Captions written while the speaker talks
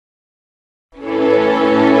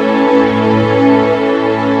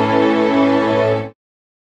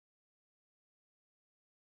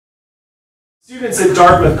Students at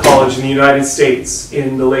Dartmouth College in the United States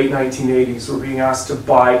in the late 1980s were being asked to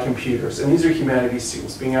buy computers, and these are humanities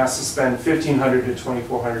students being asked to spend $1,500 to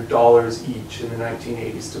 $2,400 each in the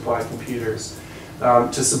 1980s to buy computers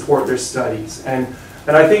to support their studies. And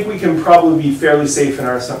I think we can probably be fairly safe in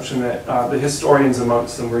our assumption that the historians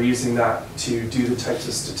amongst them were using that to do the types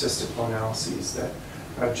of statistical analyses that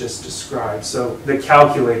I've just described. So the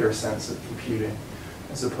calculator sense of computing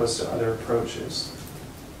as opposed to other approaches.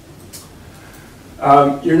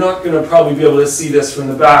 You're not going to probably be able to see this from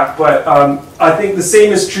the back, but I think the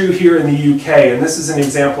same is true here in the UK. And this is an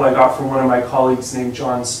example I got from one of my colleagues named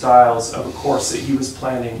John Stiles of a course that he was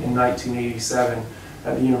planning in 1987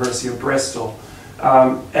 at the University of Bristol.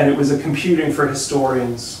 And it was a Computing for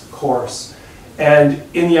Historians course. And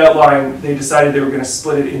in the outline, they decided they were going to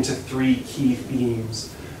split it into three key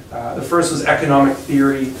themes. The first was economic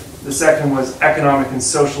theory. The second was economic and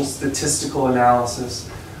social statistical analysis.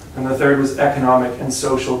 And the third was economic and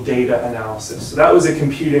social data analysis. So that was a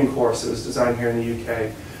computing course that was designed here in the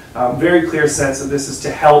UK. Very clear sense that this is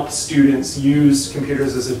to help students use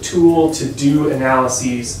computers as a tool to do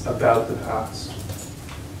analyses about the past.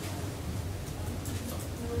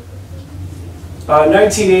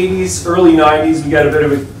 1980s, early 90s, we got a bit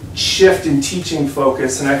of a shift in teaching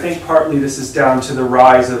focus, and I think partly this is down to the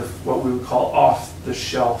rise of what we would call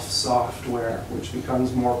off-the-shelf software, which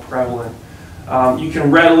becomes more prevalent. You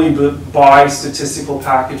can readily buy statistical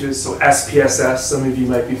packages, so SPSS, some of you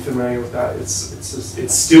might be familiar with that.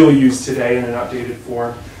 It's still used today in an updated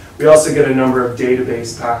form. We also get a number of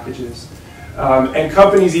database packages. And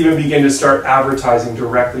companies even begin to start advertising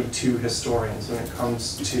directly to historians when it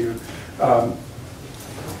comes to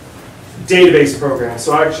database programs.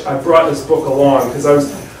 So I brought this book along because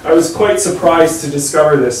I was quite surprised to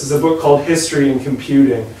discover this. It's a book called History and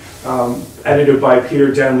Computing. Edited by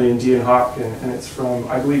Peter Denley and Dean Hopkin, and it's from,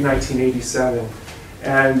 I believe, 1987.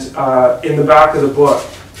 And in the back of the book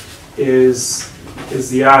is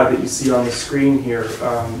the ad that you see on the screen here.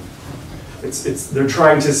 They're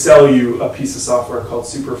trying to sell you a piece of software called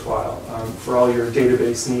Superfile for all your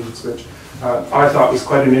database needs, which I thought was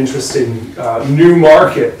quite an interesting new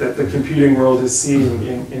market that the computing world is seeing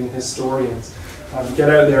in historians. Get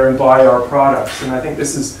out there and buy our products. And I think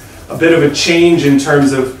this is a bit of a change in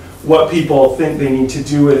terms of what people think they need to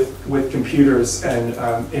do with computers. And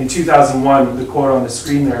in 2001, the quote on the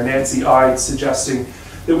screen there, Nancy Ide suggesting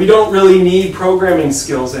that we don't really need programming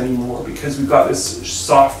skills anymore because we've got this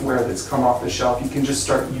software that's come off the shelf. You can just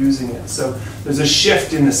start using it. So there's a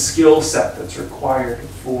shift in the skill set that's required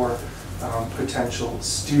for potential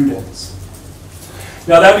students.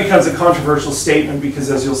 Now that becomes a controversial statement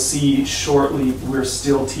because, as you'll see shortly, we're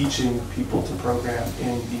still teaching people to program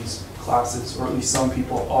in these classes, or at least some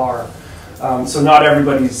people are. So not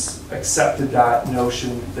everybody's accepted that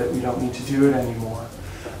notion that we don't need to do it anymore.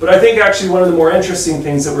 But I think actually one of the more interesting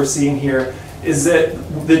things that we're seeing here is that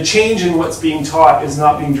the change in what's being taught is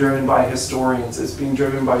not being driven by historians, it's being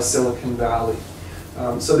driven by Silicon Valley.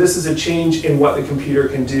 So this is a change in what the computer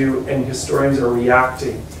can do, and historians are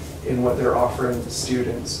reacting in what they're offering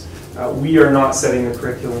students. We are not setting the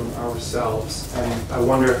curriculum ourselves, and I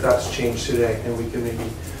wonder if that's changed today, and we can maybe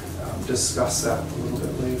discuss that a little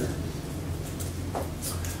bit later.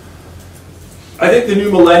 I think the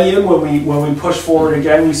new millennium, when we push forward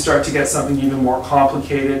again, we start to get something even more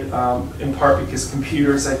complicated, in part because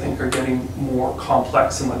computers, I think, are getting more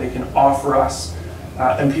complex in what they can offer us,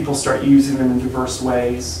 and people start using them in diverse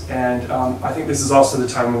ways. And I think this is also the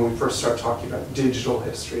time when we first start talking about digital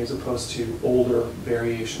history as opposed to older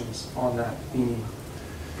variations on that theme.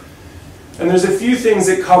 And there's a few things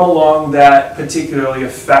that come along that particularly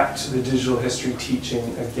affect the digital history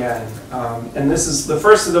teaching again. And this is, the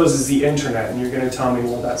first of those is the internet. And you're going to tell me,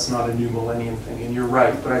 well, that's not a new millennium thing. And you're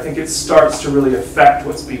right. But I think it starts to really affect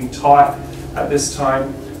what's being taught at this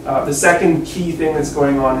time. The second key thing that's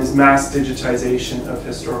going on is mass digitization of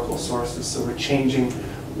historical sources. So we're changing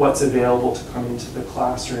what's available to come into the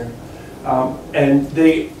classroom. And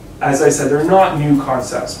they, as I said, they're not new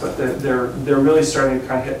concepts, but they're really starting to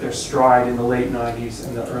kind of hit their stride in the late 90s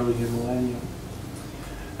and the early new millennium.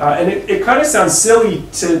 And it kind of sounds silly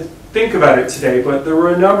to think about it today, but there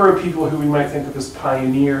were a number of people who we might think of as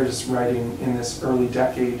pioneers writing in this early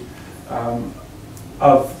decade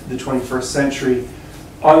of the 21st century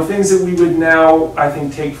on things that we would now, I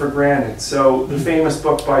think, take for granted. So the famous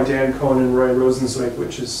book by Dan Cohen and Roy Rosenzweig,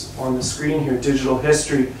 which is on the screen here, Digital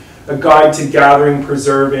History, A Guide to Gathering,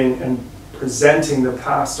 Preserving, and Presenting the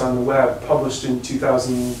Past on the Web, published in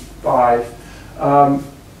 2005,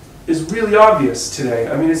 is really obvious today.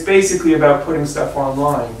 I mean, it's basically about putting stuff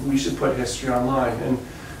online. We should put history online. And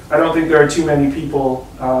I don't think there are too many people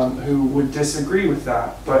who would disagree with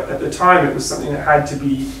that, but at the time it was something that had to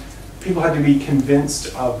be, people had to be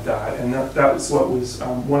convinced of that, and that was what was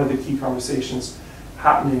one of the key conversations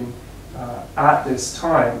happening at this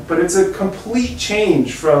time. But it's a complete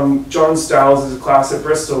change from John Stiles' class at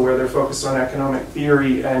Bristol, where they're focused on economic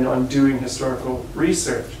theory and on doing historical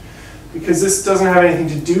research, because this doesn't have anything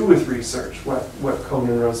to do with research, what Cohn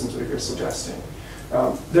and Rosenzweig are suggesting.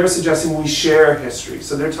 They're suggesting we share history,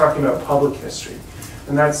 so they're talking about public history.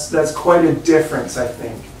 And that's quite a difference, I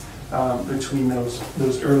think, between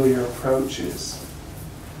those earlier approaches.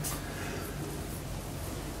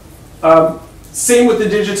 Same with the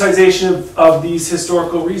digitization of these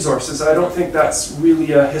historical resources. I don't think that's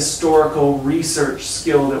really a historical research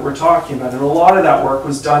skill that we're talking about. And a lot of that work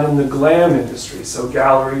was done in the GLAM industry, so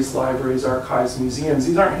galleries, libraries, archives, museums.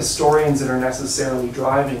 These aren't historians that are necessarily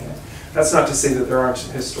driving it. That's not to say that there aren't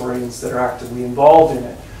historians that are actively involved in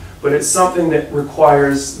it, but it's something that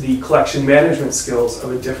requires the collection management skills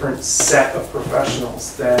of a different set of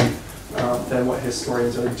professionals than what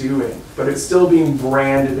historians are doing. But it's still being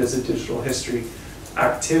branded as a digital history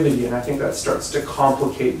activity, and I think that starts to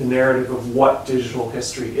complicate the narrative of what digital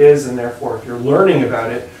history is, and therefore if you're learning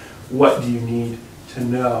about it, what do you need to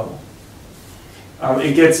know?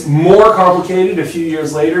 It gets more complicated a few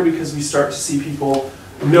years later because we start to see people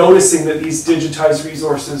noticing that these digitized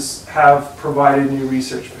resources have provided new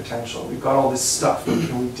research potential. We've got all this stuff, what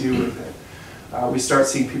can we do with it? We start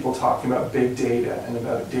seeing people talking about big data and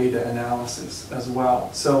about data analysis as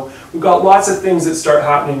well. So we've got lots of things that start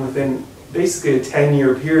happening within basically a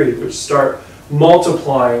 10-year period, which start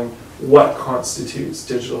multiplying what constitutes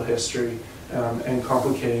digital history and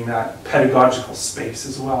complicating that pedagogical space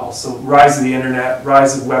as well. So rise of the internet,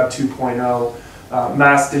 rise of Web 2.0,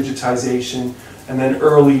 mass digitization, and then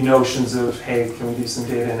early notions of, hey, can we do some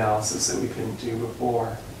data analysis that we couldn't do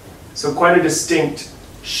before? So quite a distinct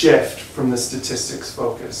shift from the statistics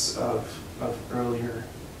focus of earlier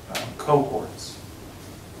cohorts.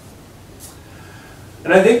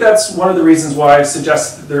 And I think that's one of the reasons why I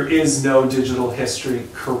suggest that there is no digital history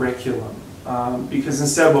curriculum, because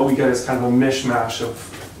instead what we get is kind of a mishmash of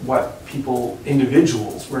what people,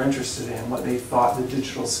 individuals, were interested in, what they thought the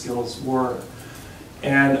digital skills were.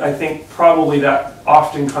 And I think probably that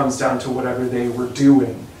often comes down to whatever they were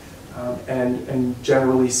doing. And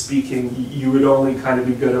generally speaking, you would only kind of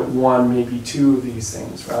be good at one, maybe two of these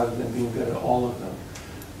things, rather than being good at all of them.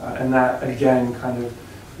 And that, again, kind of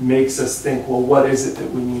makes us think, well, what is it that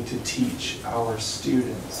we need to teach our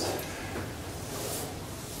students?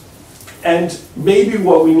 And maybe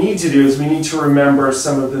what we need to do is we need to remember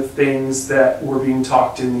some of the things that were being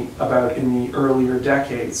talked about in the earlier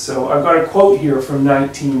decades. So I've got a quote here from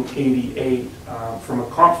 1988 from a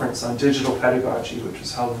conference on digital pedagogy, which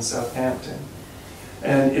was held in Southampton.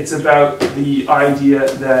 And it's about the idea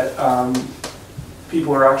that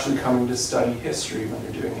people are actually coming to study history when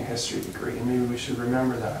they're doing a history degree, and maybe we should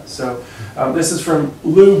remember that. So this is from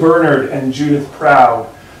Lou Bernard and Judith Proud.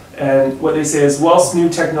 And what they say is, whilst new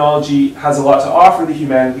technology has a lot to offer the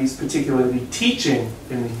humanities, particularly teaching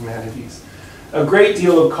in the humanities, a great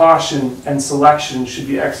deal of caution and selection should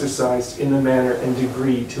be exercised in the manner and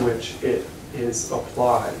degree to which it is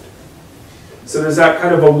applied. So there's that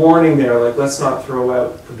kind of a warning there, like let's not throw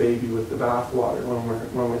out the baby with the bathwater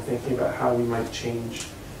when we're thinking about how we might change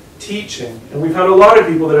teaching. And we've had a lot of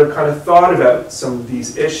people that have kind of thought about some of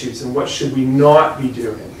these issues and what should we not be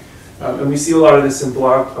doing. And we see a lot of this in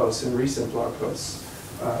blog posts, in recent blog posts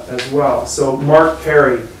as well. So Mark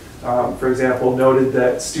Perry, for example, noted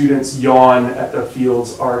that students yawn at the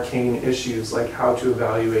field's arcane issues, like how to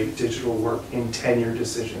evaluate digital work in tenure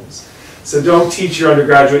decisions. So don't teach your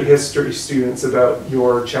undergraduate history students about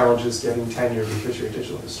your challenges getting tenure because you're a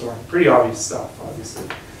digital historian. Pretty obvious stuff, obviously.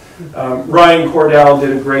 Ryan Cordell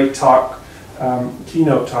did a great talk,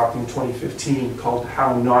 keynote talk in 2015 called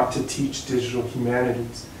How Not to Teach Digital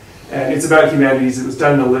Humanities. And it's about humanities. It was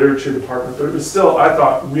done in the literature department, but it was still, I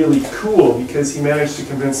thought, really cool because he managed to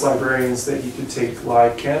convince librarians that he could take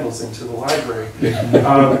live candles into the library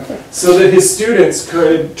so that his students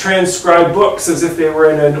could transcribe books as if they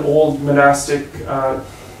were in an old monastic, what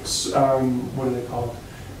are they called?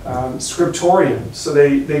 Scriptorium. So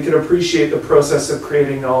they could appreciate the process of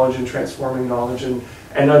creating knowledge and transforming knowledge and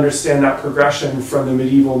understand that progression from the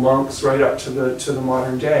medieval monks right up to the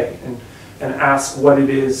modern day. And ask what it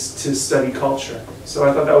is to study culture. So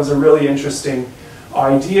I thought that was a really interesting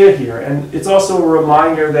idea here. And it's also a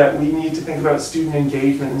reminder that we need to think about student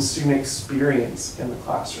engagement and student experience in the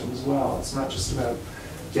classroom as well. It's not just about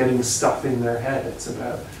getting stuff in their head. It's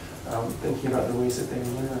about thinking about the ways that they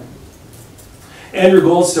learn. Andrew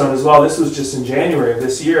Goldstone as well, this was just in January of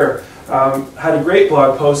this year, had a great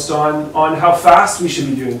blog post on how fast we should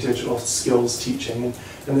be doing digital skills teaching,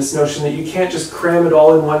 and this notion that you can't just cram it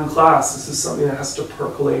all in one class. This is something that has to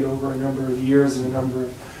percolate over a number of years and a number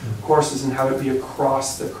of courses, and have it be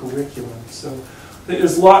across the curriculum. So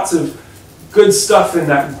there's lots of good stuff in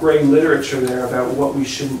that gray literature there about what we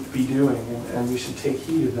shouldn't be doing, and we should take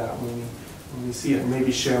heed of that when we see it, and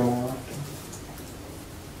maybe share more often.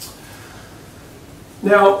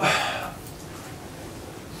 Now,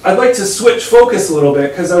 I'd like to switch focus a little bit,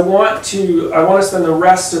 because I want to spend the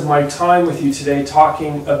rest of my time with you today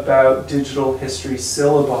talking about digital history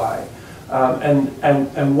syllabi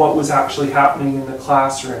and what was actually happening in the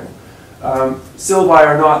classroom. Syllabi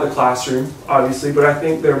are not the classroom, obviously, but I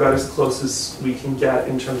think they're about as close as we can get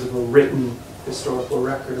in terms of a written historical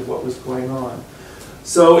record of what was going on.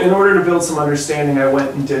 So in order to build some understanding, I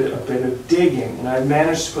went and did a bit of digging, and I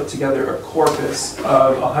managed to put together a corpus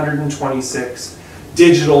of 126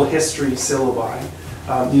 digital history syllabi.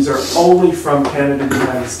 These are only from Canada, the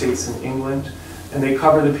United States, and England, and they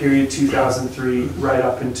cover the period 2003 right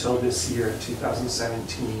up until this year,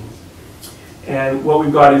 2017. And what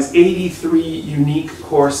we've got is 83 unique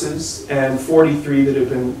courses and 43 that have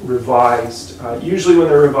been revised. Usually when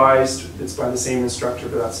they're revised, it's by the same instructor,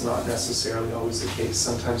 but that's not necessarily always the case.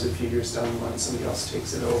 Sometimes a few years down the line, somebody else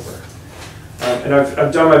takes it over. And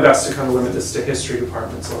I've done my best to kind of limit this to history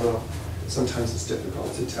departments, although sometimes it's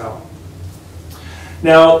difficult to tell.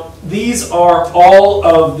 Now, these are all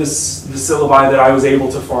of the syllabi that I was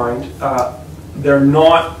able to find. They're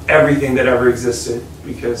not everything that ever existed,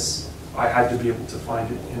 because I had to be able to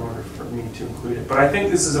find it in order for me to include it. But I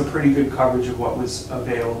think this is a pretty good coverage of what was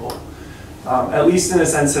available. At least in the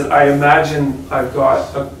sense that I imagine I've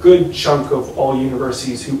got a good chunk of all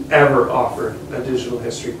universities who ever offered a digital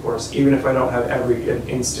history course, even if I don't have every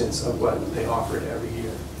instance of what they offered every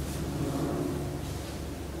year.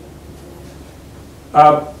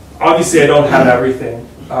 Obviously I don't have everything.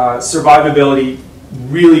 Survivability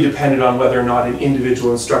really depended on whether or not an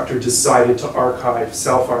individual instructor decided to archive,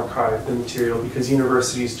 self-archive the material, because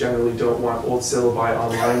universities generally don't want old syllabi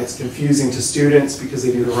online. It's confusing to students because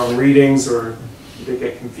they do the wrong readings or they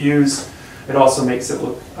get confused. It also makes it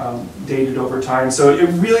look dated over time. So it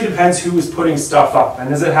really depends who is putting stuff up.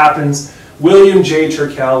 And as it happens, William J.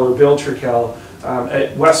 Turkel, or Bill Turkel,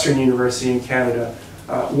 at Western University in Canada,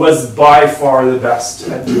 was by far the best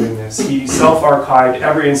at doing this. He self-archived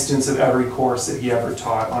every instance of every course that he ever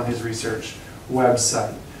taught on his research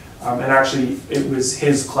website. And actually, it was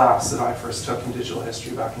his class that I first took in digital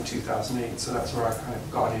history back in 2008, so that's where I kind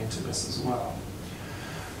of got into this as well.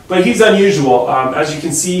 But he's unusual. As you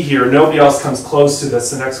can see here, nobody else comes close to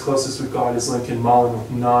this. The next closest we've got is Lincoln Mullen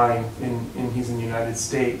with 9, and he's in the United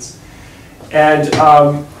States. And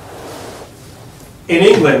in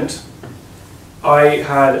England, I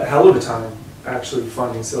had a hell of a time actually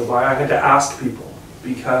finding syllabi. I had to ask people,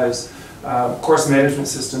 because course management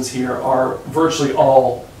systems here are virtually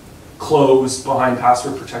all closed behind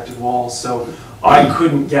password protected walls, so I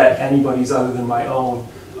couldn't get anybody's other than my own,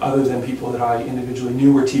 other than people that I individually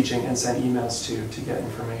knew were teaching and sent emails to get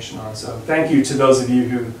information on. So thank you to those of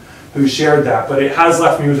you who shared that, but it has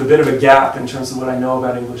left me with a bit of a gap in terms of what I know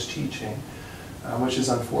about English teaching. Which is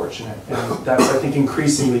unfortunate, and that's, I think,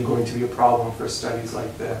 increasingly going to be a problem for studies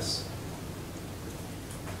like this.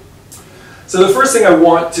 So the first thing I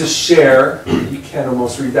want to share, you can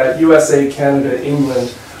almost read that, USA, Canada, England.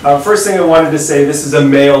 First thing I wanted to say, this is a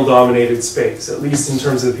male-dominated space, at least in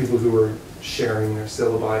terms of the people who were sharing their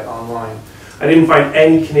syllabi online. I didn't find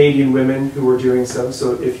any Canadian women who were doing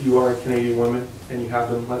so if you are a Canadian woman and you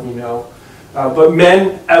have them, let me know. But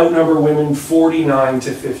men outnumber women 49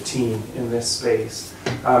 to 15 in this space.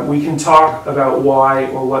 We can talk about why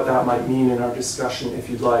or what that might mean in our discussion if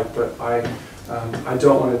you'd like, but I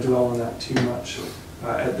don't want to dwell on that too much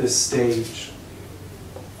at this stage.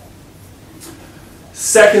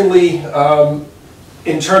 Secondly,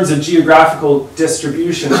 in terms of geographical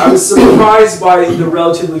distribution, I was surprised by the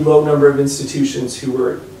relatively low number of institutions who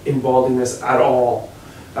were involved in this at all.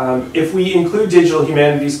 If we include digital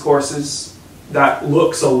humanities courses, that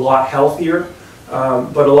looks a lot healthier,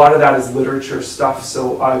 but a lot of that is literature stuff,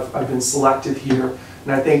 so I've been selected here.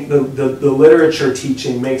 And I think the literature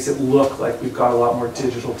teaching makes it look like we've got a lot more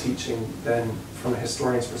digital teaching than, from a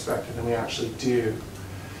historian's perspective, than we actually do.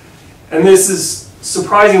 And this is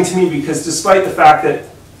surprising to me because despite the fact that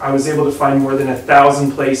I was able to find more than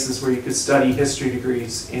 1,000 places where you could study history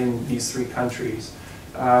degrees in these 3 countries,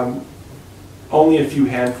 only a few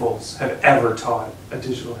handfuls have ever taught a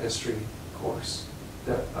digital history course.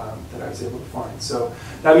 that I was able to find. So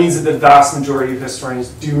that means that the vast majority of historians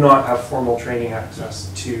do not have formal training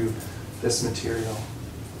access to this material.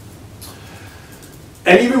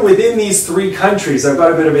 And even within these 3 countries, I've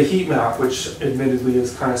got a bit of a heat map, which admittedly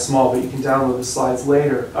is kind of small, but you can download the slides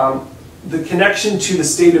later. The connection to the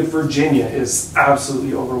state of Virginia is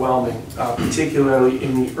absolutely overwhelming, particularly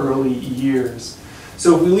in the early years.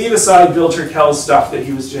 So if we leave aside Bill Turkell's stuff that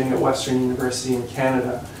he was doing at Western University in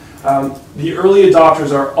Canada, the early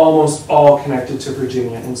adopters are almost all connected to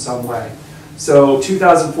Virginia in some way. So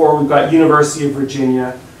 2004, we've got University of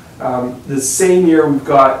Virginia. The same year, we've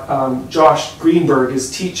got Josh Greenberg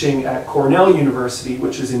is teaching at Cornell University,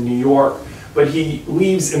 which is in New York, but he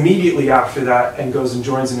leaves immediately after that and goes and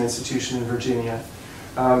joins an institution in Virginia.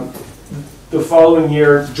 The following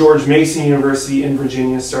year, George Mason University in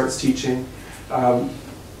Virginia starts teaching.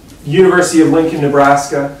 University of Lincoln,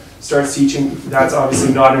 Nebraska starts teaching. That's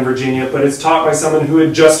obviously not in Virginia, but it's taught by someone who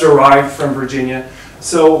had just arrived from Virginia.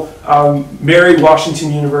 So Mary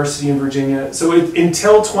Washington University in Virginia. So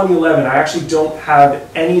until 2011, I actually don't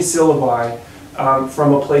have any syllabi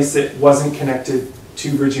from a place that wasn't connected to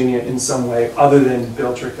Virginia in some way other than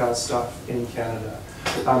Bill Turkell's stuff in Canada.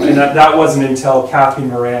 And that wasn't until Kathy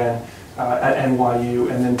Moran at NYU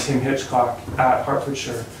and then Tim Hitchcock at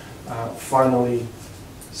Hertfordshire finally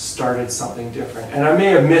started something different. And I may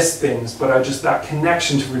have missed things, but that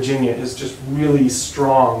connection to Virginia is just really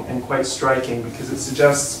strong and quite striking because it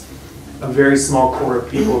suggests a very small core of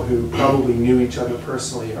people who probably knew each other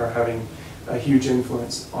personally are having a huge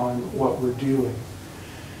influence on what we're doing.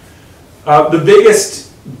 The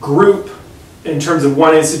biggest group in terms of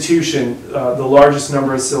one institution, the largest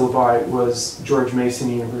number of syllabi was George Mason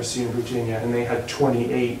University in Virginia, and they had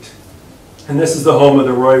 28. And this is the home of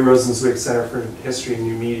the Roy Rosenzweig Center for History and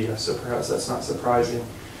New Media, so perhaps that's not surprising.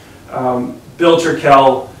 Bill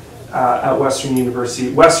Turkell at Western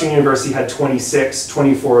University. Western University had 26,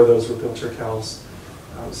 24 of those were Bill Turkell's.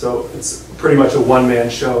 So it's pretty much a one-man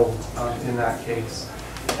show in that case.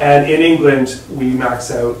 And in England, we max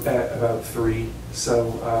out at about 3, so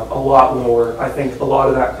a lot lower. I think a lot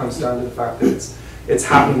of that comes down to the fact that it's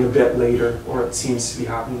happening a bit later, or it seems to be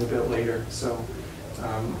happening a bit later. So.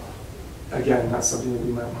 Again, that's something that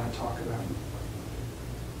we might want to talk about.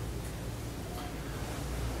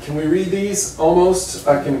 Can we read these almost?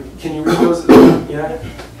 Can you read those? Yeah.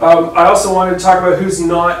 I also wanted to talk about who's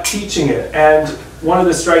not teaching it. And one of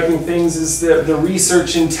the striking things is that the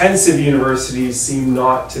research-intensive universities seem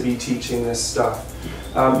not to be teaching this stuff.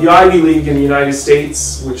 The Ivy League in the United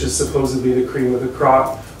States, which is supposedly the cream of the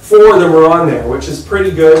crop, 4 of them are on there, which is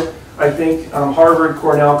pretty good. I think Harvard,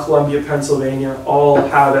 Cornell, Columbia, Pennsylvania all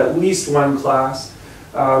have at least 1 class.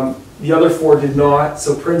 The other 4 did not,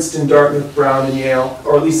 so Princeton, Dartmouth, Brown, and Yale,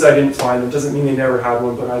 or at least I didn't find them. Doesn't mean they never had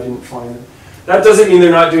one, but I didn't find them. That doesn't mean they're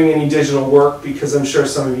not doing any digital work, because I'm sure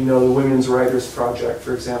some of you know the Women's Writers Project,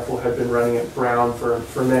 for example, had been running at Brown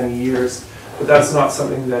for many years. But that's not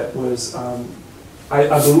something that was, I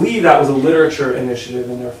believe that was a literature initiative,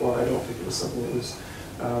 and therefore I don't think it was something that was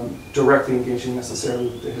directly engaging necessarily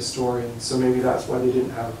with the historians, so maybe that's why they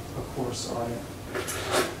didn't have a course on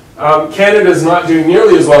it. Canada is not doing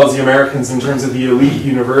nearly as well as the Americans in terms of the elite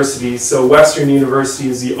universities, so Western University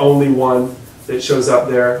is the only one that shows up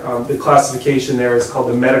there. The classification there is called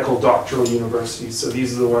the medical doctoral universities, so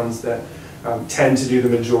these are the ones that tend to do the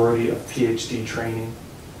majority of PhD training.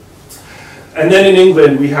 And then in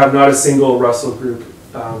England, we have not a single Russell Group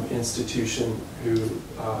institution who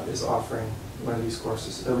is offering one of these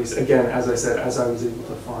courses, at least, again, as I said, as I was able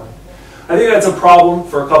to find. I think that's a problem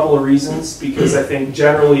for a couple of reasons, because I think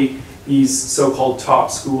generally these so-called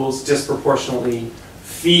top schools disproportionately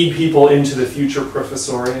feed people into the future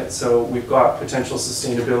professoriate, so we've got potential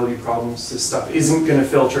sustainability problems. This stuff isn't going to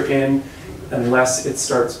filter in unless it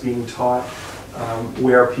starts being taught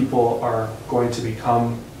where people are going to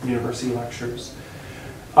become university lecturers.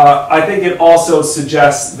 I think it also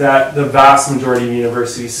suggests that the vast majority of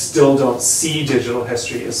universities still don't see digital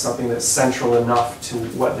history as something that's central enough to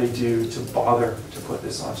what they do to bother to put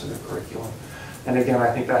this onto their curriculum. And again,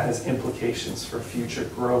 I think that has implications for future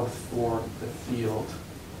growth for the field.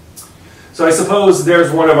 So I suppose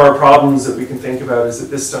there's one of our problems that we can think about, is that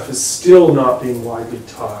this stuff is still not being widely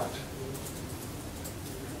taught.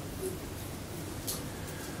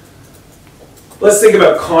 Let's think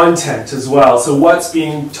about content as well. So what's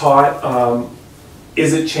being taught?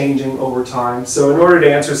 Is it changing over time? So in order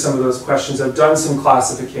to answer some of those questions, I've done some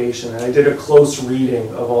classification, and I did a close reading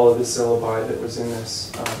of all of the syllabi that was in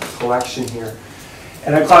this collection here.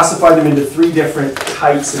 And I classified them into 3 different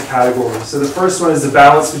types of categories. So the first one is the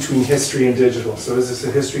balance between history and digital. So is this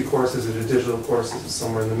a history course? Is it a digital course? Is it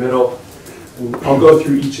somewhere in the middle? And I'll go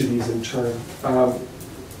through each of these in turn.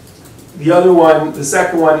 The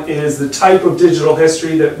second one is the type of digital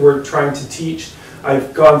history that we're trying to teach.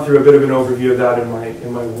 I've gone through a bit of an overview of that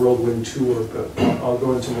in my whirlwind tour, but I'll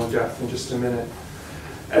go into more depth in just a minute.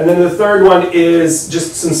 And then the third one is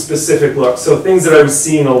just some specific looks, so things that I was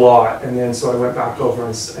seeing a lot, and then so I went back over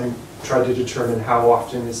and tried to determine how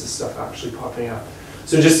often is this stuff actually popping up.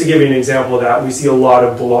 So just to give you an example of that, we see a lot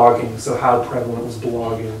of blogging, so how prevalent was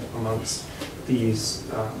blogging amongst these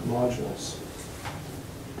modules.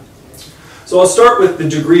 So I'll start with the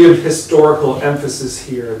degree of historical emphasis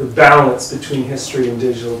here, the balance between history and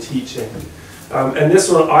digital teaching. And this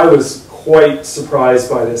one, I was quite surprised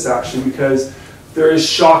by this actually, because there is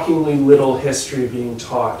shockingly little history being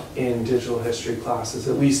taught in digital history classes,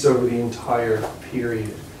 at least over the entire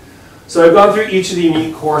period. So I've gone through each of the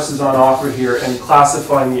unique courses on offer here and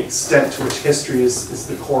classifying the extent to which history is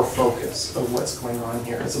the core focus of what's going on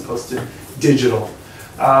here, as opposed to digital.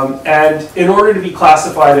 And in order to be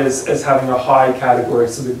classified as having a high category,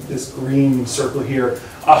 so this green circle here,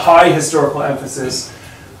 a high historical emphasis,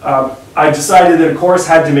 I decided that a course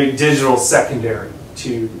had to make digital secondary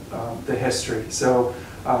to the history. So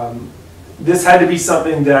this had to be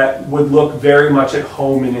something that would look very much at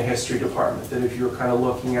home in a history department, that if you were kind of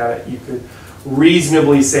looking at it, you could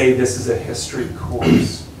reasonably say this is a history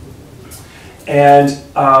course. And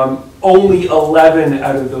only 11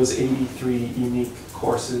 out of those 83 unique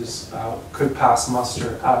courses could pass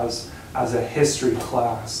muster as a history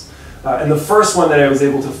class. And the first one that I was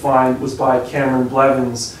able to find was by Cameron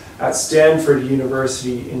Blevins at Stanford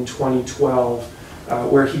University in 2012,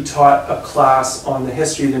 where he taught a class on the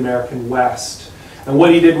history of the American West. And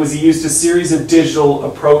what he did was he used a series of digital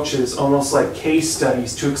approaches, almost like case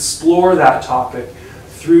studies, to explore that topic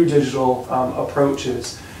through digital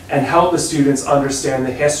approaches and help the students understand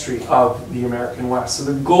the history of the American West. So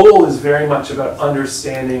the goal is very much about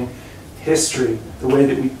understanding history, the way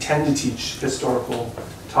that we tend to teach historical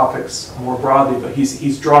topics more broadly, but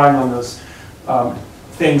he's drawing on those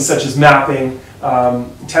things such as mapping,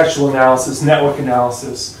 textual analysis, network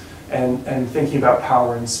analysis, and thinking about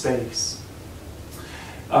power and space.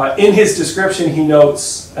 In his description, he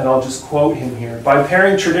notes, and I'll just quote him here, by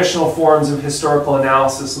pairing traditional forms of historical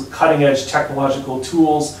analysis with cutting-edge technological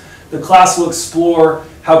tools, the class will explore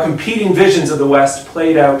how competing visions of the West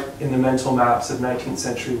played out in the mental maps of 19th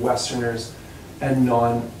century Westerners and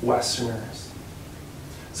non-Westerners.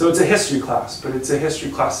 So it's a history class, but it's a history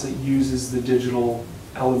class that uses the digital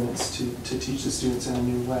elements to teach the students in a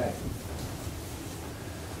new way.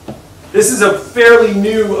 This is a fairly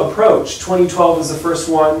new approach. 2012 is the first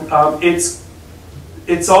one.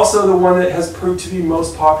 It's also the one that has proved to be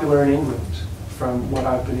most popular in England, from what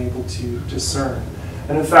I've been able to discern.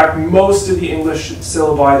 And in fact, most of the English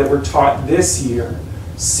syllabi that were taught this year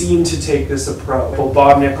seem to take this approach. Well,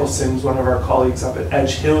 Bob Nicholson, one of our colleagues up at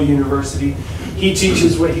Edge Hill University, he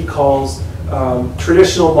teaches what he calls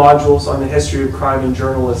traditional modules on the history of crime and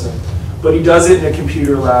journalism, but he does it in a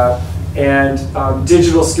computer lab, and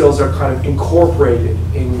digital skills are kind of incorporated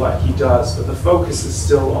in what he does, but the focus is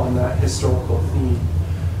still on that historical theme.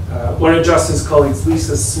 One of Justin's colleagues,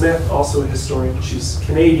 Lisa Smith, also a historian, she's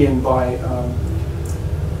Canadian by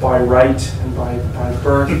right and by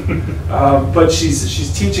birth, but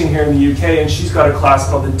she's teaching here in the UK, and she's got a class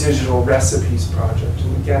called the Digital Recipes Project,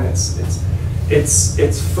 and again,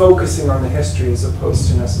 it's focusing on the history as opposed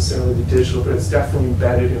to necessarily the digital, but it's definitely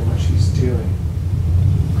embedded in what she's doing.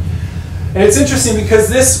 And it's interesting because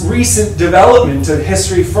this recent development of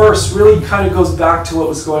history first really kind of goes back to what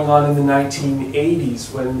was going on in the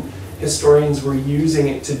 1980s, when historians were using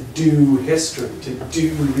it to do history, to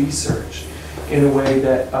do research in a way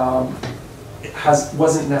that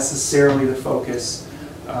wasn't necessarily the focus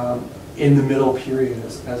in the middle period,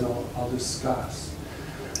 as I'll discuss.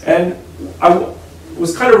 And I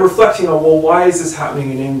was kind of reflecting on, well, why is this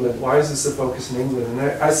happening in England? Why is this a focus in England?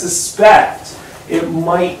 And I suspect it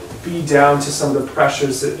might be down to some of the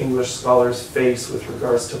pressures that English scholars face with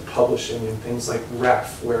regards to publishing and things like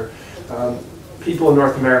REF, where people in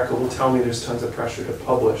North America will tell me there's tons of pressure to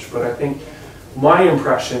publish, but I think my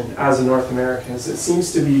impression as a North American is it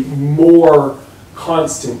seems to be more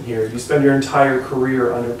constant here. You spend your entire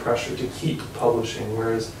career under pressure to keep publishing,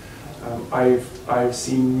 whereas I've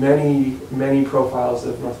seen many profiles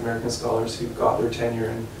of North American scholars who got their tenure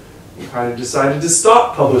and kind of decided to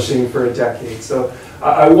stop publishing for a decade. So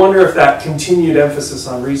I wonder if that continued emphasis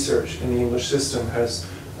on research in the English system has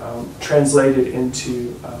translated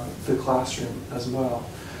into the classroom as well.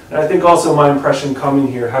 And I think also my impression coming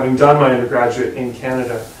here, having done my undergraduate in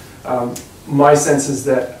Canada, my sense is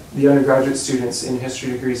that the undergraduate students in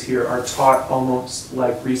history degrees here are taught almost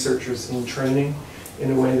like researchers in training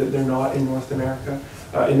in a way that they're not in North America.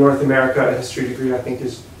 In North America, a history degree, I think,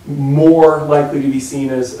 is more likely to be seen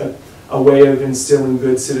as a way of instilling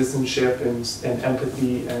good citizenship and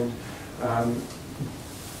empathy and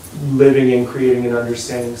living and creating an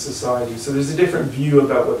understanding society. So there's a different view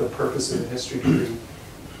about what the purpose of a history degree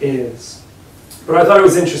is. But I thought it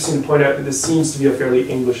was interesting to point out that this seems to be a fairly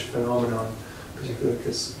English phenomenon, particularly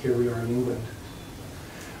because here we are in England.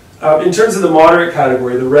 In terms of the moderate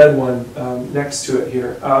category, the red one next to it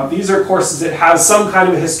here, these are courses that have some kind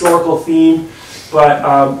of a historical theme,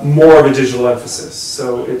 but more of a digital emphasis.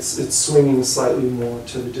 So it's swinging slightly more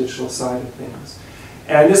to the digital side of things.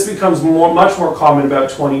 And this becomes much more common about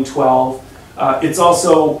 2012. It's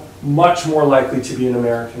also much more likely to be an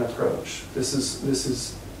American approach. This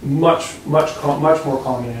is much more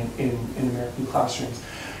common in American classrooms.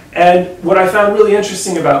 And what I found really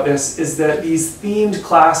interesting about this is that these themed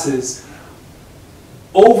classes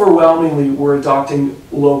overwhelmingly were adopting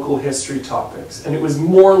local history topics. And it was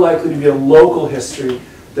more likely to be a local history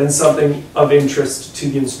than something of interest to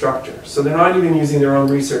the instructor. So they're not even using their own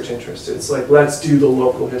research interest. It's like, let's do the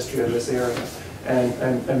local history of this area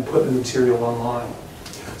and put the material online.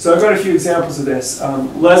 So I've got a few examples of this.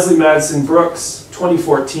 Leslie Madison Brooks,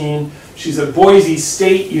 2014. She's at Boise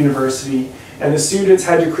State University. And the students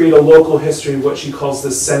had to create a local history of what she calls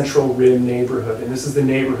the Central Rim neighborhood. And this is the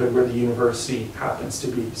neighborhood where the university happens to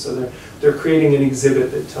be. So they're creating an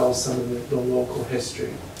exhibit that tells some of the local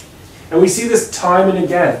history. And we see this time and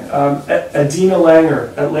again. Adina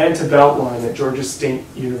Langer, Atlanta Beltline at Georgia State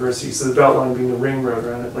University. So the Beltline being the ring road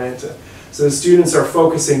around Atlanta. So the students are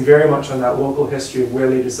focusing very much on that local history of where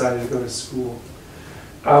they decided to go to school.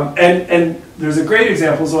 And there's a great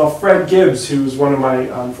example as well. Fred Gibbs, who was one of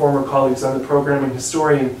my former colleagues on the program and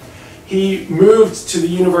historian, he moved to the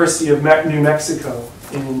University of New Mexico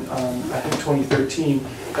in, I think, 2013.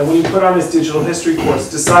 And when he put on his digital history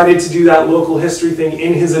course, decided to do that local history thing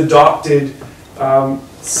in his adopted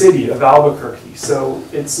city of Albuquerque. So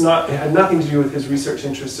it had nothing to do with his research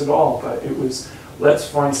interest at all, but it was, let's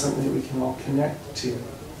find something that we can all connect to.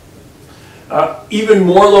 Even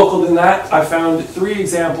more local than that, I found 3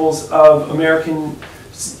 examples of American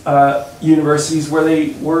universities where they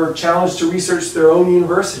were challenged to research their own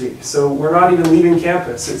university. So we're not even leaving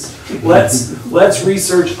campus. It's let's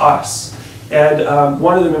research us. And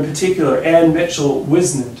one of them in particular, Ann Mitchell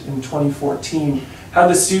Wisnant in 2014, had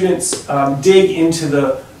the students dig into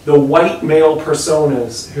the white male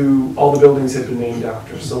personas who all the buildings had been named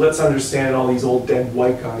after. So let's understand all these old dead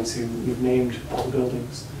white guys who we've named all the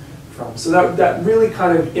buildings from. So that really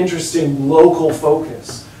kind of interesting local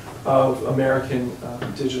focus of American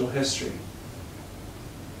digital history.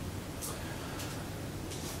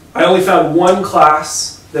 I only found one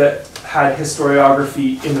class that had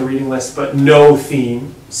historiography in the reading list, but no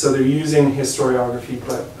theme. So they're using historiography,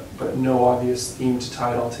 but no obvious theme to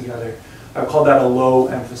tie it all together. I call that a low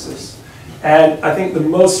emphasis. And I think the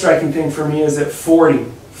most striking thing for me is that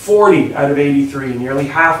 40 out of 83, nearly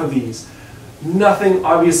half of these, nothing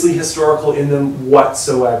obviously historical in them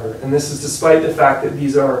whatsoever. And this is despite the fact that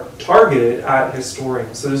these are targeted at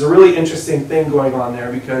historians. So there's a really interesting thing going on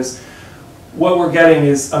there, because what we're getting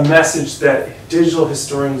is a message that digital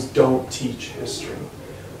historians don't teach history.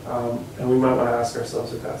 And we might want to ask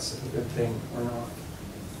ourselves if that's a good thing or not.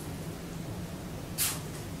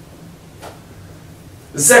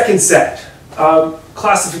 The second set,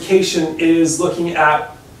 classification, is looking at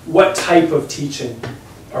what type of teaching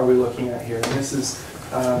are we looking at here. And this is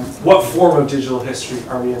what form of digital history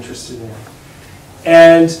are we interested in.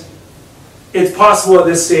 And it's possible at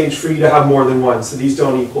this stage for you to have more than one. So these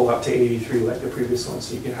don't equal up to 83 like the previous ones.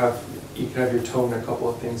 So you can have your tone in a couple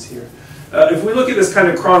of things here. If we look at this kind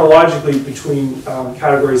of chronologically between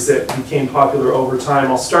categories that became popular over time,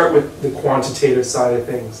 I'll start with the quantitative side of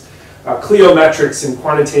things. Cliometrics and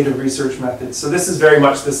quantitative research methods. So this is very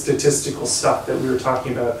much the statistical stuff that we were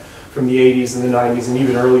talking about from the 80s and the 90s and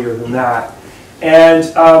even earlier than that. And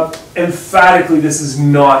emphatically, this is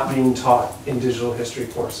not being taught in digital history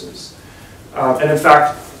courses. And in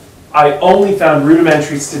fact, I only found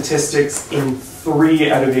rudimentary statistics in 3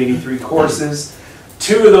 out of 83 courses.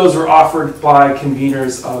 2 of those were offered by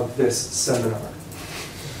conveners of this seminar.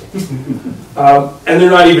 And they're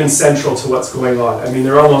not even central to what's going on. I mean,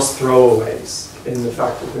 they're almost throwaways in the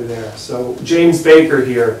fact that they're there. So James Baker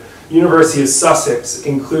here, University of Sussex,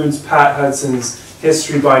 includes Pat Hudson's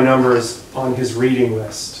History by Numbers on his reading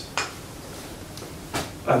list.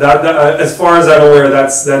 As far as I'm aware,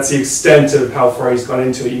 that's the extent of how far he's gone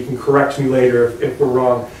into it. You can correct me later if we're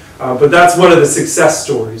wrong. But that's one of the success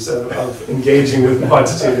stories of engaging with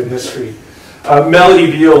quantitative history.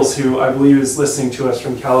 Melody Beals, who I believe is listening to us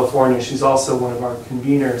from California, she's also one of our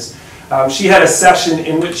conveners. She had a session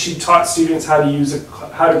in which she taught students how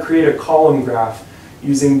to create a column graph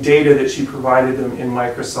using data that she provided them in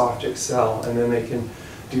Microsoft Excel, and then they can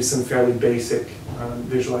do some fairly basic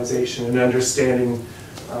visualization and understanding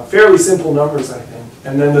fairly simple numbers, I think.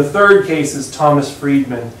 And then the third case is Thomas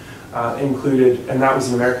Friedman included, and that was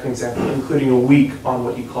an American example, including a week on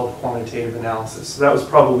what he called quantitative analysis. So that was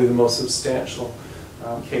probably the most substantial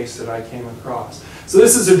case that I came across. So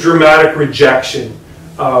this is a dramatic rejection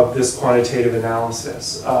of this quantitative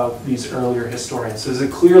analysis of these earlier historians. So there's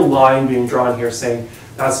a clear line being drawn here saying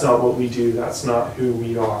that's not what we do, that's not who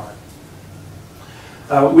we are.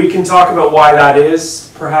 We can talk about why that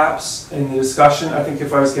is, perhaps, in the discussion. I think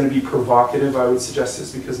if I was going to be provocative, I would suggest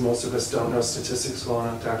it's because most of us don't know statistics well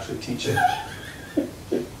enough to actually teach it.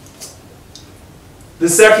 The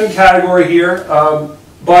second category here,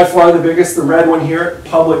 by far the biggest, the red one here,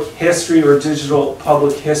 public history or digital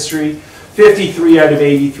public history. 53 out of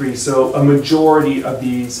 83, so a majority of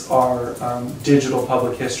these are digital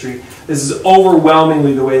public history. This is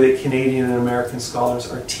overwhelmingly the way that Canadian and American scholars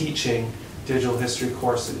are teaching digital history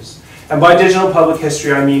courses. And by digital public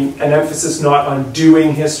history, I mean an emphasis not on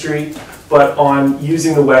doing history, but on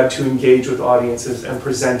using the web to engage with audiences and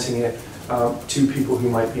presenting it to people who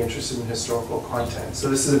might be interested in historical content. So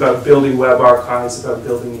this is about building web archives, about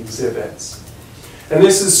building exhibits. And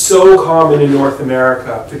this is so common in North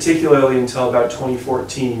America, particularly until about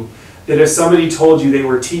 2014, that if somebody told you they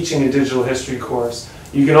were teaching a digital history course,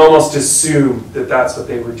 you can almost assume that that's what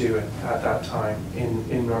they were doing at that time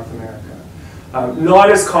in North America. Not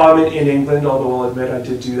as common in England, although I'll admit I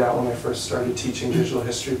did do that when I first started teaching digital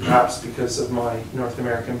history, perhaps because of my North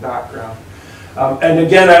American background. And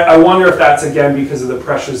again, I wonder if that's again because of the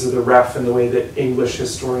pressures of the ref and the way that English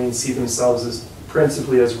historians see themselves as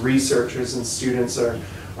principally as researchers, and students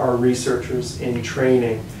are researchers in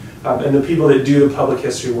training. And the people that do the public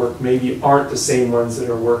history work maybe aren't the same ones that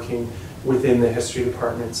are working within the history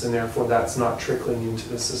departments, and therefore that's not trickling into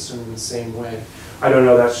the system in the same way. I don't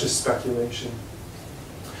know, that's just speculation.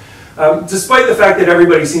 Despite the fact that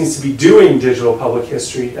everybody seems to be doing digital public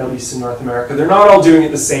history, at least in North America, they're not all doing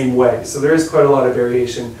it the same way. So there is quite a lot of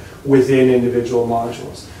variation within individual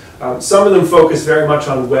modules. Some of them focus very much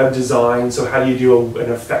on web design, so how do you do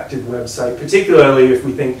an effective website, particularly if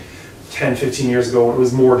we think 10, 15 years ago when it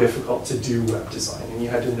was more difficult to do web design and you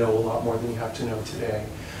had to know a lot more than you have to know today.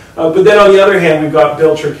 But then on the other hand, we've got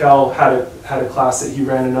Bill Turkel had a class that he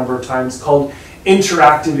ran a number of times called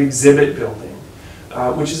Interactive Exhibit Building,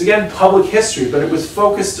 which is again public history, but it was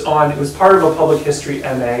focused on, it was part of a public history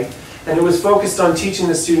MA, and it was focused on teaching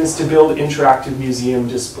the students to build interactive museum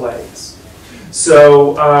displays.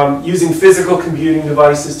 So using physical computing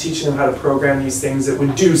devices, teaching them how to program these things that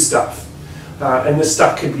would do stuff. And this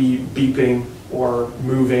stuff could be beeping or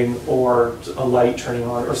moving or a light turning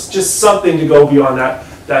on or just something to go beyond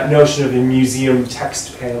that notion of a museum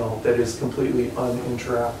text panel that is completely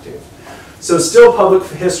uninteractive. So still public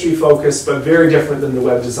history focused, but very different than the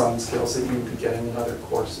web design skills that you would be getting in other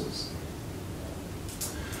courses.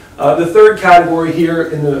 The third category here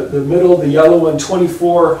in the middle, the yellow one,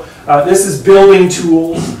 24, this is building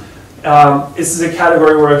tools. This is a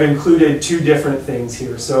category where I've included two different things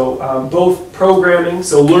here. So both programming,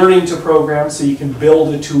 so learning to program so you can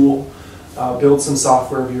build a tool, build some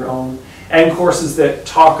software of your own, and courses that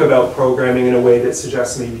talk about programming in a way that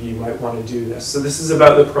suggests maybe you might want to do this. So this is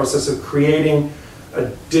about the process of creating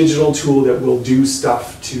a digital tool that will do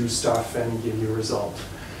stuff to stuff and give you a result.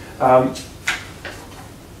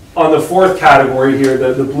 On the fourth category here,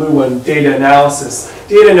 the blue one, data analysis.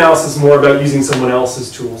 Data analysis is more about using someone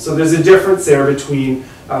else's tool. So there's a difference there between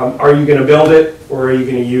are you going to build it or are you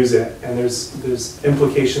going to use it? And there's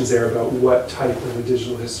implications there about what type of a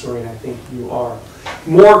digital historian I think you are.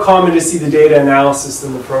 More common to see the data analysis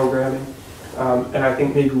than the programming. And I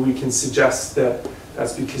think maybe we can suggest that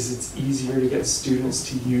that's because it's easier to get students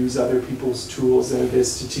to use other people's tools than it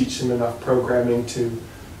is to teach them enough programming to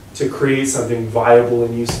create something viable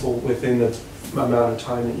and useful within the amount of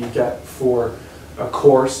time that you get for a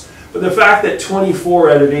course. But the fact that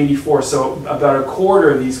 24 out of 84, so about a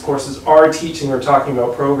quarter of these courses are teaching or talking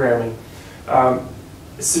about programming,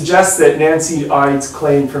 suggests that Nancy Ide's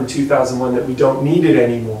claim from 2001 that we don't need it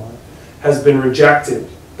anymore has been rejected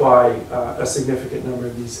by a significant number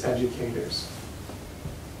of these educators.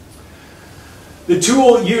 The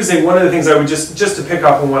tool using, one of the things I would just to pick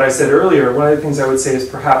up on what I said earlier, one of the things I would say is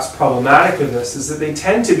perhaps problematic of this is that they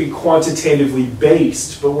tend to be quantitatively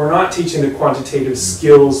based, but we're not teaching the quantitative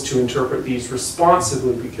skills to interpret these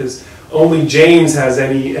responsively, because only James has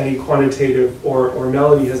any quantitative, or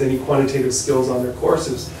Melody has any quantitative skills on their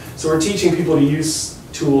courses. So we're teaching people to use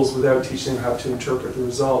tools without teaching them how to interpret the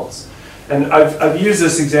results. And I've used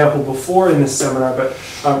this example before in this seminar, but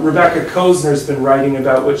Rebecca Kozner's been writing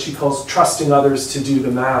about what she calls trusting others to do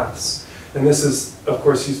the maths. And this is, of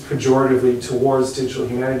course, used pejoratively towards digital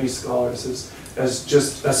humanities scholars as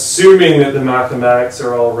just assuming that the mathematics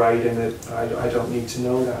are all right and that I don't need to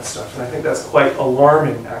know that stuff. And I think that's quite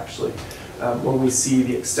alarming, actually, when we see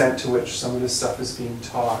the extent to which some of this stuff is being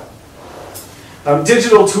taught.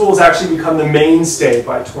 Digital tools actually become the mainstay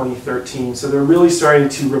by 2013, so they're really starting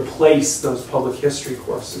to replace those public history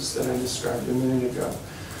courses that I described a minute ago.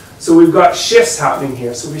 So we've got shifts happening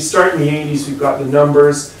here. So we start in the 80s, we've got the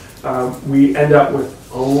numbers, we end up with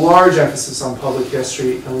a large emphasis on public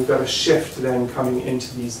history, and we've got a shift then coming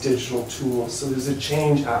into these digital tools. So there's a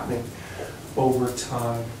change happening over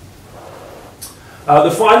time. The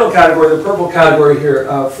final category, the purple category here,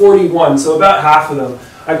 41, so about half of them.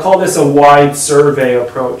 I call this a wide survey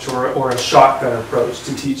approach or a shotgun approach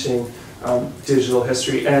to teaching digital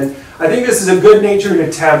history. And I think this is a good-natured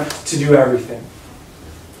attempt to do everything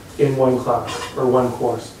in one class or one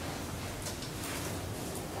course.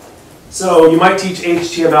 So you might teach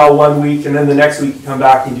HTML one week, and then the next week you come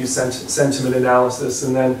back and do sentiment analysis,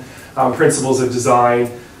 and then principles of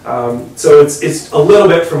design. So it's a little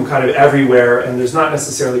bit from kind of everywhere, and there's not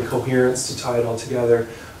necessarily coherence to tie it all together.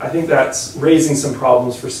 I think that's raising some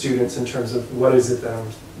problems for students in terms of what is it that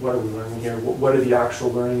what are we learning here? What are the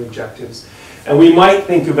actual learning objectives? And we might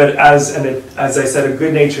think of it as, as I said, a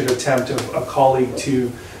good-natured attempt of a colleague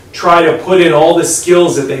to try to put in all the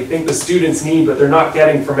skills that they think the students need, but they're not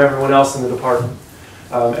getting from everyone else in the department,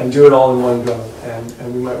 and do it all in one go.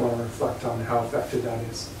 And we might want to reflect on how effective that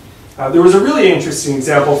is. There was a really interesting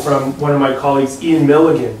example from one of my colleagues, Ian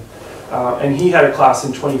Milligan, and he had a class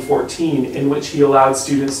in 2014 in which he allowed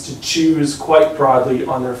students to choose quite broadly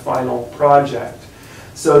on their final project.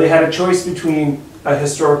 So they had a choice between a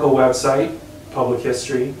historical website, public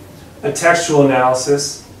history, a textual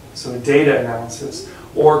analysis, so a data analysis,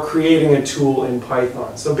 or creating a tool in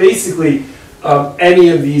Python. So basically, any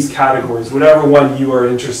of these categories, whatever one you are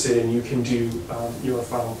interested in, you can do your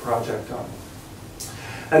final project on.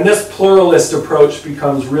 And this pluralist approach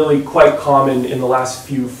becomes really quite common in the last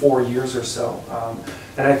 4 years or so.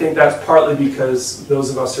 And I think that's partly because those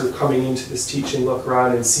of us who are coming into this teaching look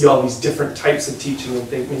around and see all these different types of teaching and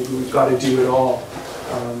think maybe we've got to do it all.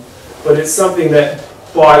 But it's something that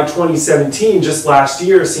by 2017, just last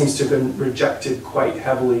year, seems to have been rejected quite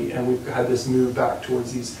heavily, and we've had this move back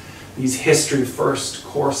towards these history-first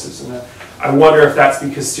courses. And I wonder if that's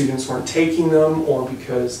because students weren't taking them, or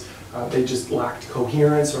because they just lacked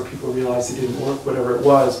coherence, or people realized it didn't work, whatever it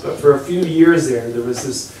was. But for a few years there was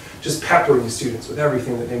this just peppering students with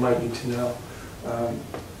everything that they might need to know.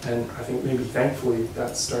 And I think maybe thankfully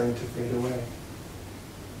that's starting to fade away.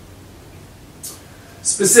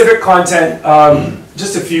 Specific content,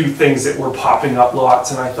 just a few things that were popping up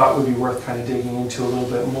lots and I thought would be worth kind of digging into a little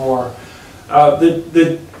bit more.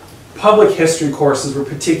 The public history courses were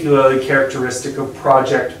particularly characteristic of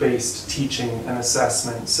project-based teaching and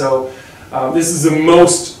assessment. So this is the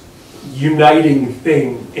most uniting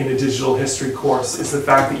thing in a digital history course, is the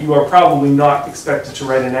fact that you are probably not expected to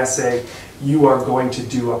write an essay, you are going to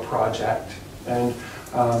do a project. And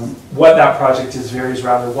what that project is varies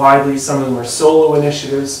rather widely. Some of them are solo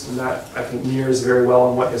initiatives, and that I think mirrors very well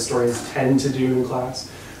on what historians tend to do in class.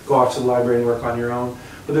 Go off to the library and work on your own.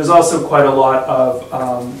 But there's also quite a lot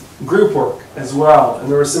of group work as well. And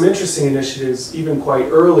there were some interesting initiatives, even quite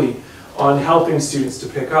early, on helping students to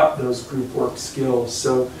pick up those group work skills.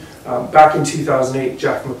 So back in 2008,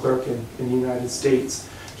 Jeff McClurkin in the United States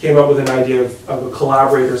came up with an idea of a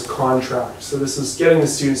collaborator's contract. So this is getting the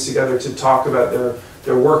students together to talk about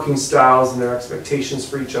their working styles and their expectations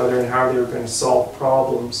for each other and how they were going to solve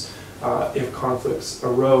problems if conflicts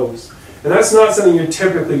arose. And that's not something you're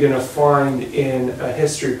typically going to find in a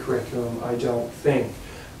history curriculum, I don't think.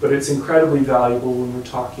 But it's incredibly valuable when we're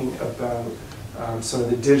talking about some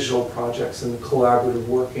of the digital projects and the collaborative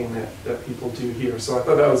working that people do here. So I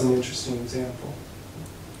thought that was an interesting example.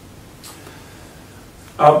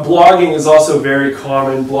 Blogging is also very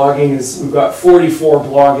common. Blogging is, we've got 44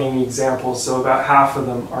 blogging examples, so about half of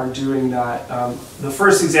them are doing that. The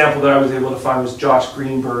first example that I was able to find was Josh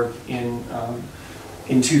Greenberg in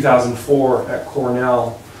 2004 at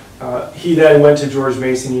Cornell. He then went to George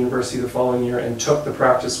Mason University the following year and took the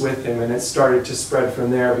practice with him, and it started to spread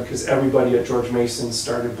from there because everybody at George Mason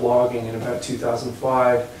started blogging in about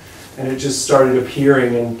 2005, and it just started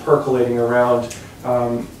appearing and percolating around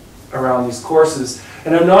these courses.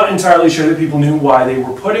 And I'm not entirely sure that people knew why they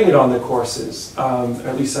were putting it on the courses.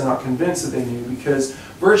 At least I'm not convinced that they knew, because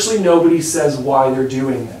virtually nobody says why they're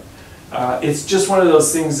doing it. It's just one of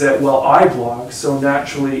those things that, well, I blog, so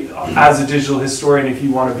naturally, as a digital historian, if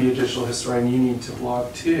you want to be a digital historian, you need to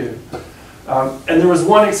blog too. And there was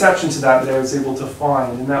one exception to that I was able to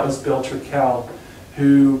find, and that was Bill Turkel,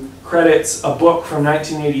 who credits a book from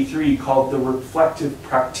 1983 called The Reflective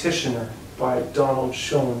Practitioner by Donald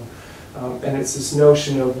Schoen. And it's this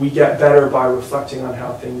notion of we get better by reflecting on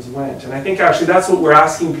how things went. And I think actually that's what we're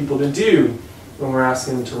asking people to do when we're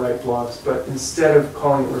asking them to write blogs. But instead of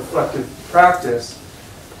calling it reflective practice,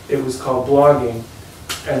 it was called blogging.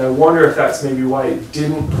 And I wonder if that's maybe why it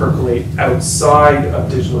didn't percolate outside of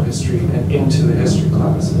digital history and into the history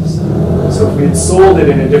classes. So if we had sold it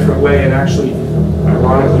in a different way and actually,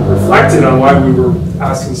 ironically, reflected on why we were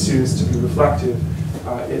asking students to be reflective,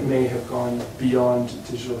 it may have gone beyond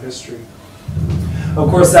digital history. Of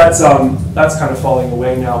course, that's kind of falling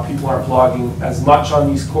away now. People aren't blogging as much on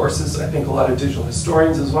these courses. I think a lot of digital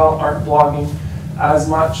historians as well aren't blogging as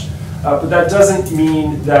much. But that doesn't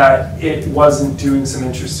mean that it wasn't doing some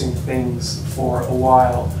interesting things for a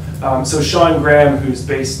while. So Sean Graham, who's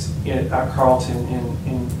based at Carleton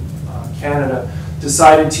in Canada,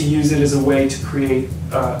 decided to use it as a way to create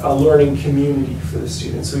a learning community for the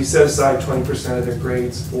students. So he set aside 20% of their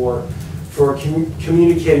grades for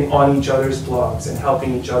communicating on each other's blogs and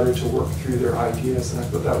helping each other to work through their ideas. And I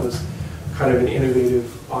thought that was kind of an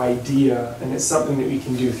innovative idea, and it's something that we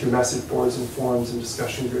can do through message boards and forums and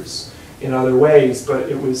discussion groups in other ways, but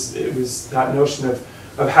it was that notion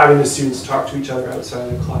of having the students talk to each other outside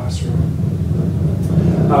of the classroom.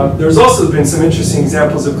 There's also been some interesting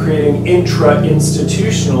examples of creating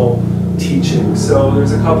intra-institutional teaching. So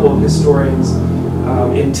there's a couple of historians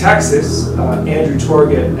in Texas, Andrew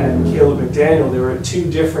Torgett and Caleb McDaniel. They were at two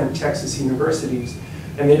different Texas universities,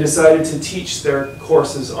 and they decided to teach their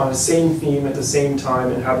courses on the same theme at the same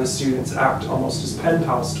time and have the students act almost as pen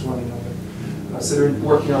pals to one another. So they're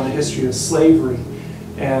working on the history of slavery,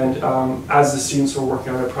 and as the students were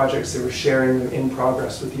working on their projects, they were sharing them in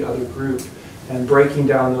progress with the other group and breaking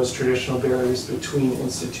down those traditional barriers between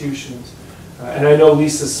institutions. And I know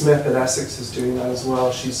Lisa Smith at Essex is doing that as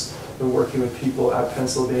well. She's been working with people at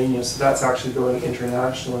Pennsylvania, so that's actually going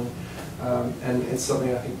internationally. And it's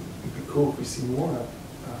something I think would be cool if we see more of.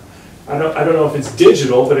 I don't know if it's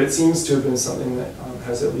digital, but it seems to have been something that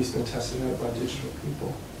has at least been tested out by digital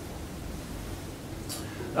people.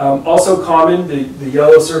 Also common, the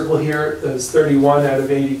yellow circle here is 31 out of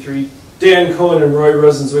 83. Dan Cohen and Roy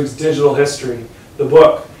Rosenzweig's Digital History. The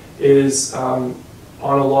book is on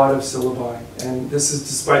a lot of syllabi, and this is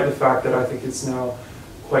despite the fact that I think it's now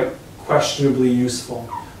quite questionably useful,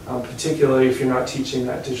 particularly if you're not teaching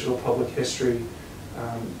that digital public history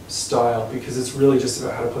style, because it's really just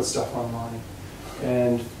about how to put stuff online.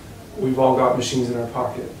 And we've all got machines in our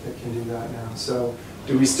pocket that can do that now. So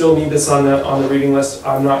do we still need this on the reading list?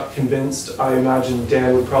 I'm not convinced. I imagine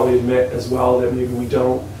Dan would probably admit as well that maybe we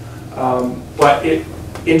don't. But it,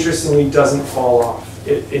 interestingly, doesn't fall off.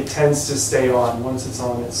 It tends to stay on. Once it's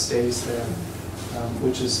on, it stays there,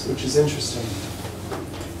 which is interesting.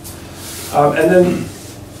 And then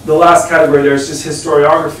the last category there is just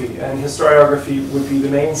historiography. And historiography would be the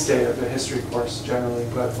mainstay of the history course generally,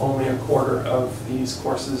 but only a quarter of these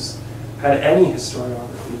courses had any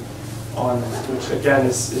historiography on them, which again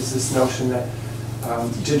is this notion that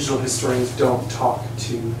digital historians don't talk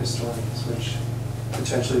to historians, which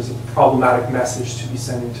potentially is a problematic message to be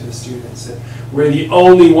sending to the students, that we're the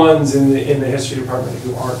only ones in the history department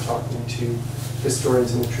who aren't talking to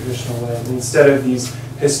historians in the traditional way. And instead of these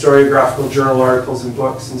historiographical journal articles and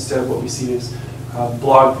books, instead what we see is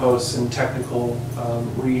blog posts and technical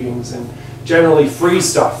readings and generally free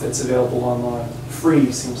stuff that's available online.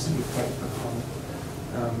 Free seems to be quite a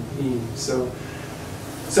common theme.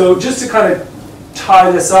 So just to kind of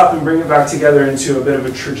tie this up and bring it back together into a bit of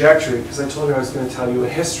a trajectory, because I told you I was going to tell you a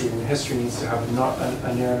history, and the history needs to have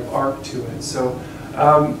a narrative arc to it. So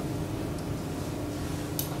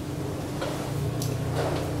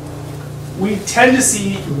we tend to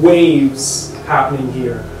see waves happening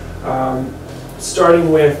here,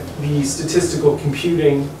 starting with the statistical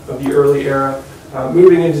computing of the early era,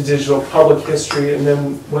 moving into digital public history, and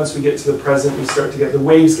then once we get to the present, we start to get, the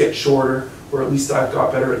waves get shorter, or at least I've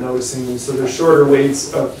got better at noticing them. So there's shorter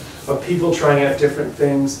waves of people trying out different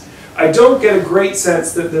things. I don't get a great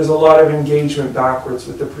sense that there's a lot of engagement backwards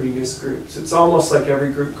with the previous groups. It's almost like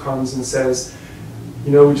every group comes and says,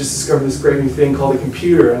 you know, we just discovered this great new thing called a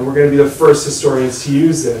computer, and we're going to be the first historians to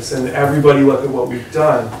use this, and everybody look at what we've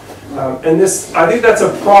done. And this, I think that's a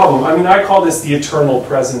problem. I mean, I call this the eternal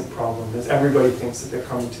present problem, that everybody thinks that they're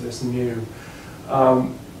coming to this new.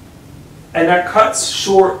 And that cuts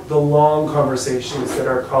short the long conversations that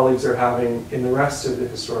our colleagues are having in the rest of the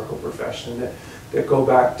historical profession that go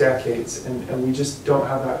back decades, and we just don't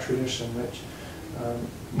have that tradition, which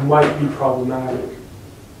might be problematic.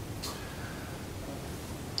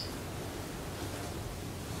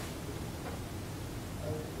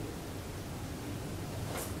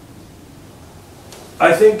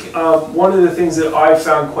 I think one of the things that I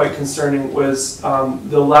found quite concerning was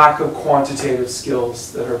the lack of quantitative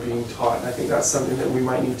skills that are being taught. And I think that's something that we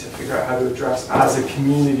might need to figure out how to address as a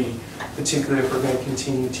community, particularly if we're going to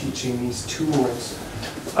continue teaching these tools.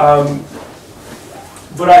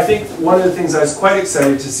 But I think one of the things I was quite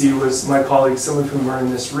excited to see was my colleagues, some of whom are in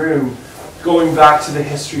this room, going back to the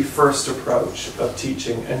history first approach of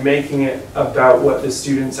teaching and making it about what the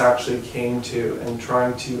students actually came to and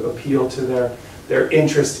trying to appeal to their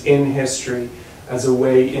interest in history as a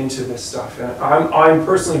way into this stuff. And I'm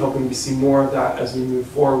personally hoping to see more of that as we move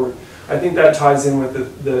forward. I think that ties in with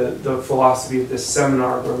the philosophy of this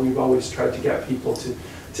seminar, where we've always tried to get people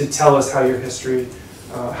to tell us how your history,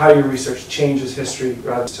 how your research changes history,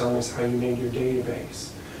 rather than telling us how you made your database.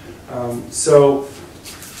 So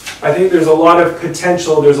I think there's a lot of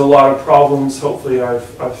potential, there's a lot of problems. Hopefully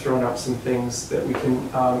I've thrown up some things that we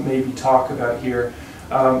can maybe talk about here.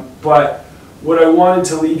 But what I wanted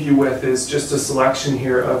to leave you with is just a selection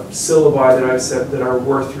here of syllabi that I've said that are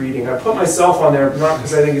worth reading. I put myself on there not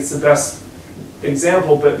because I think it's the best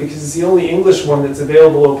example, but because it's the only English one that's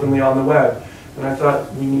available openly on the web. And I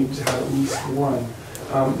thought we need to have at least one.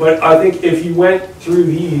 But I think if you went through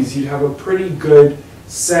these, you'd have a pretty good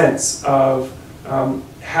sense of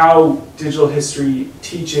how digital history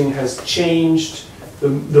teaching has changed,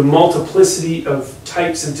 the multiplicity of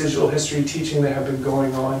types of digital history teaching that have been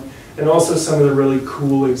going on, and also some of the really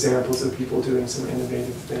cool examples of people doing some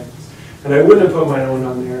innovative things. And I wouldn't have put my own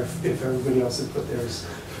on there if everybody else had put theirs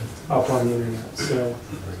up on the internet. So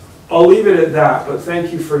I'll leave it at that, but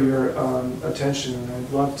thank you for your attention, and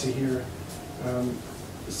I'd love to hear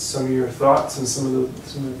some of your thoughts and some of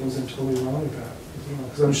the things I'm totally wrong about,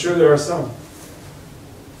 because I'm sure there are some.